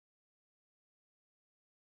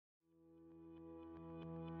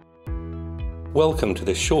Welcome to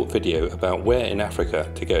this short video about where in Africa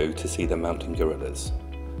to go to see the mountain gorillas.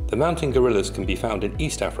 The mountain gorillas can be found in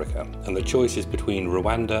East Africa, and the choice is between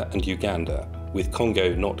Rwanda and Uganda, with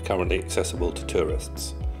Congo not currently accessible to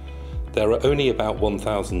tourists. There are only about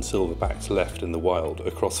 1,000 silverbacks left in the wild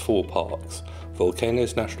across 4 parks: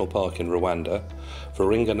 Volcanoes National Park in Rwanda,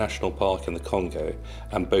 Virunga National Park in the Congo,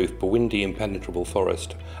 and both Bwindi Impenetrable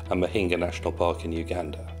Forest and Mahinga National Park in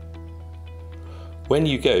Uganda. When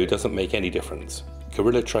you go doesn't make any difference.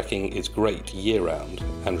 Gorilla trekking is great year-round,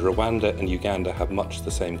 and Rwanda and Uganda have much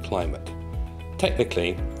the same climate.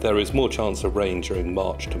 Technically, there is more chance of rain during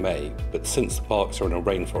March to May, but since the parks are in a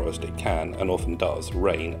rainforest, it can, and often does,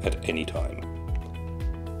 rain at any time.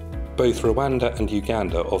 Both Rwanda and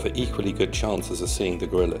Uganda offer equally good chances of seeing the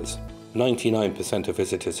gorillas. 99% of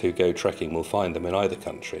visitors who go trekking will find them in either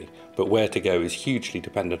country, but where to go is hugely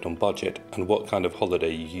dependent on budget and what kind of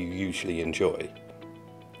holiday you usually enjoy.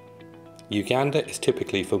 Uganda is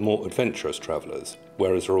typically for more adventurous travellers,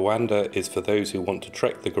 whereas Rwanda is for those who want to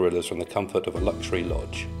trek the gorillas from the comfort of a luxury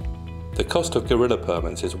lodge. The cost of gorilla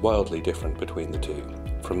permits is wildly different between the two,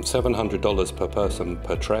 from $700 per person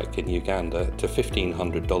per trek in Uganda to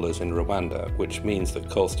 $1,500 in Rwanda, which means that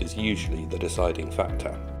cost is usually the deciding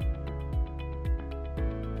factor.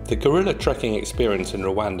 The gorilla trekking experience in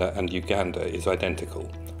Rwanda and Uganda is identical.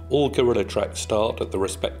 All gorilla treks start at the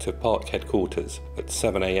respective park headquarters at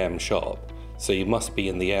 7 AM sharp, so you must be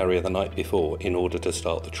in the area the night before in order to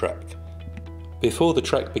start the trek. Before the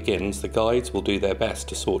trek begins, the guides will do their best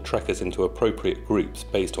to sort trekkers into appropriate groups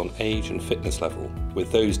based on age and fitness level,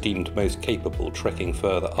 with those deemed most capable trekking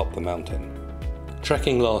further up the mountain.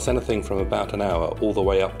 Trekking lasts anything from about an hour all the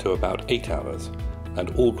way up to about 8 hours, and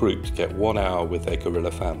all groups get 1 hour with their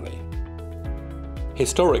gorilla family.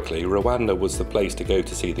 Historically, Rwanda was the place to go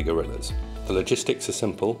to see the gorillas. The logistics are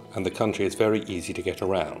simple and the country is very easy to get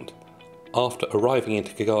around. After arriving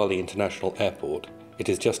into Kigali International Airport, it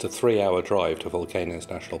is just a 3-hour drive to Volcanoes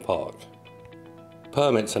National Park.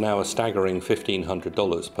 Permits are now a staggering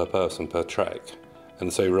 $1,500 per person per trek,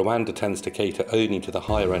 and so Rwanda tends to cater only to the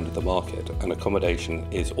higher end of the market, and accommodation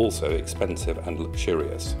is also expensive and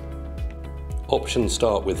luxurious. Options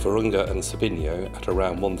start with Virunga and Sabinyo at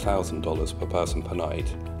around $1,000 per person per night,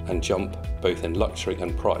 and jump, both in luxury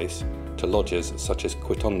and price, to lodges such as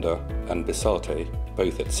Quitonda and Bisate,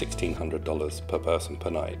 both at $1,600 per person per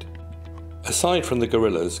night. Aside from the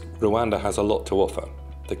gorillas, Rwanda has a lot to offer.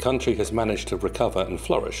 The country has managed to recover and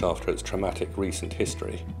flourish after its traumatic recent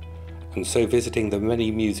history, and so visiting the many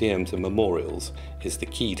museums and memorials is the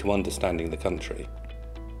key to understanding the country.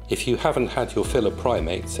 If you haven't had your fill of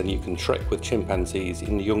primates, and you can trek with chimpanzees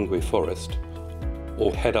in Nyungwe Forest,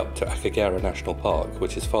 or head up to Akagera National Park,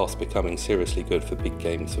 which is fast becoming seriously good for big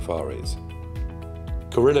game safaris.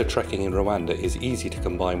 Gorilla trekking in Rwanda is easy to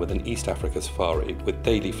combine with an East Africa safari with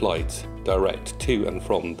daily flights direct to and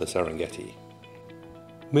from the Serengeti.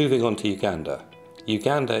 Moving on to Uganda.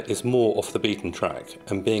 Uganda is more off the beaten track,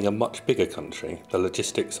 and being a much bigger country, the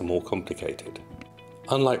logistics are more complicated.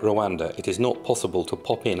 Unlike Rwanda, it is not possible to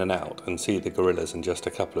pop in and out and see the gorillas in just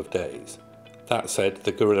a couple of days. That said,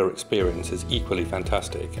 the gorilla experience is equally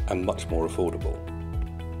fantastic and much more affordable.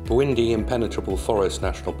 Bwindi Impenetrable Forest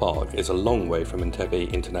National Park is a long way from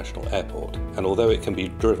Entebbe International Airport, and although it can be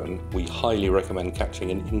driven, we highly recommend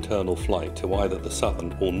catching an internal flight to either the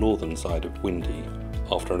southern or northern side of Bwindi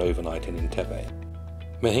after an overnight in Entebbe.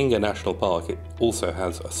 Mahinga National Park also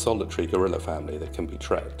has a solitary gorilla family that can be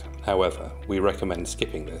trekked. However, we recommend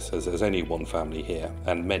skipping this as there's only one family here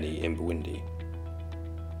and many in Bwindi.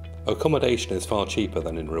 Accommodation is far cheaper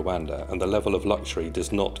than in Rwanda, and the level of luxury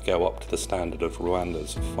does not go up to the standard of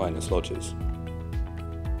Rwanda's finest lodges.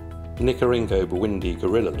 Nikaringo Bwindi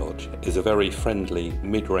Gorilla Lodge is a very friendly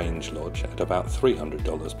mid-range lodge at about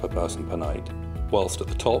 $300 per person per night, whilst at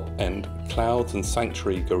the top end, Clouds and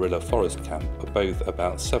Sanctuary Gorilla Forest Camp are both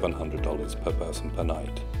about $700 per person per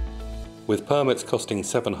night. With permits costing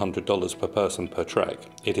 $700 per person per trek,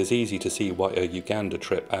 it is easy to see why a Uganda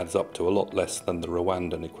trip adds up to a lot less than the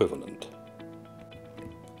Rwandan equivalent.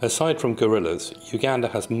 Aside from gorillas, Uganda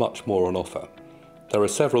has much more on offer. There are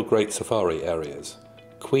several great safari areas: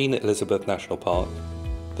 Queen Elizabeth National Park,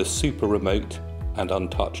 the super remote and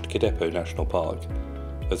untouched Kidepo National Park,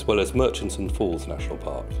 as well as Murchison Falls National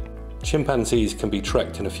Park. Chimpanzees can be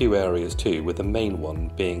trekked in a few areas too, with the main one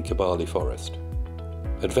being Kibale Forest.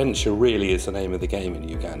 Adventure really is the name of the game in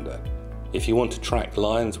Uganda. If you want to track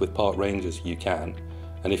lions with park rangers, you can,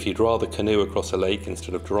 and if you'd rather canoe across a lake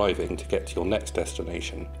instead of driving to get to your next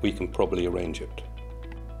destination, we can probably arrange it.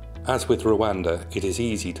 As with Rwanda, it is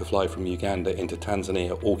easy to fly from Uganda into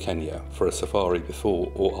Tanzania or Kenya for a safari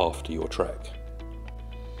before or after your trek.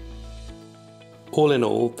 All in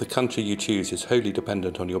all, the country you choose is wholly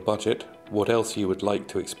dependent on your budget, what else you would like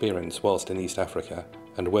to experience whilst in East Africa,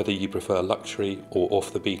 and whether you prefer luxury or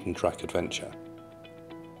off-the-beaten-track adventure.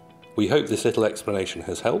 We hope this little explanation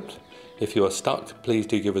has helped. If you are stuck, please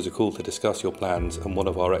do give us a call to discuss your plans, and one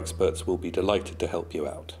of our experts will be delighted to help you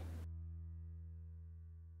out.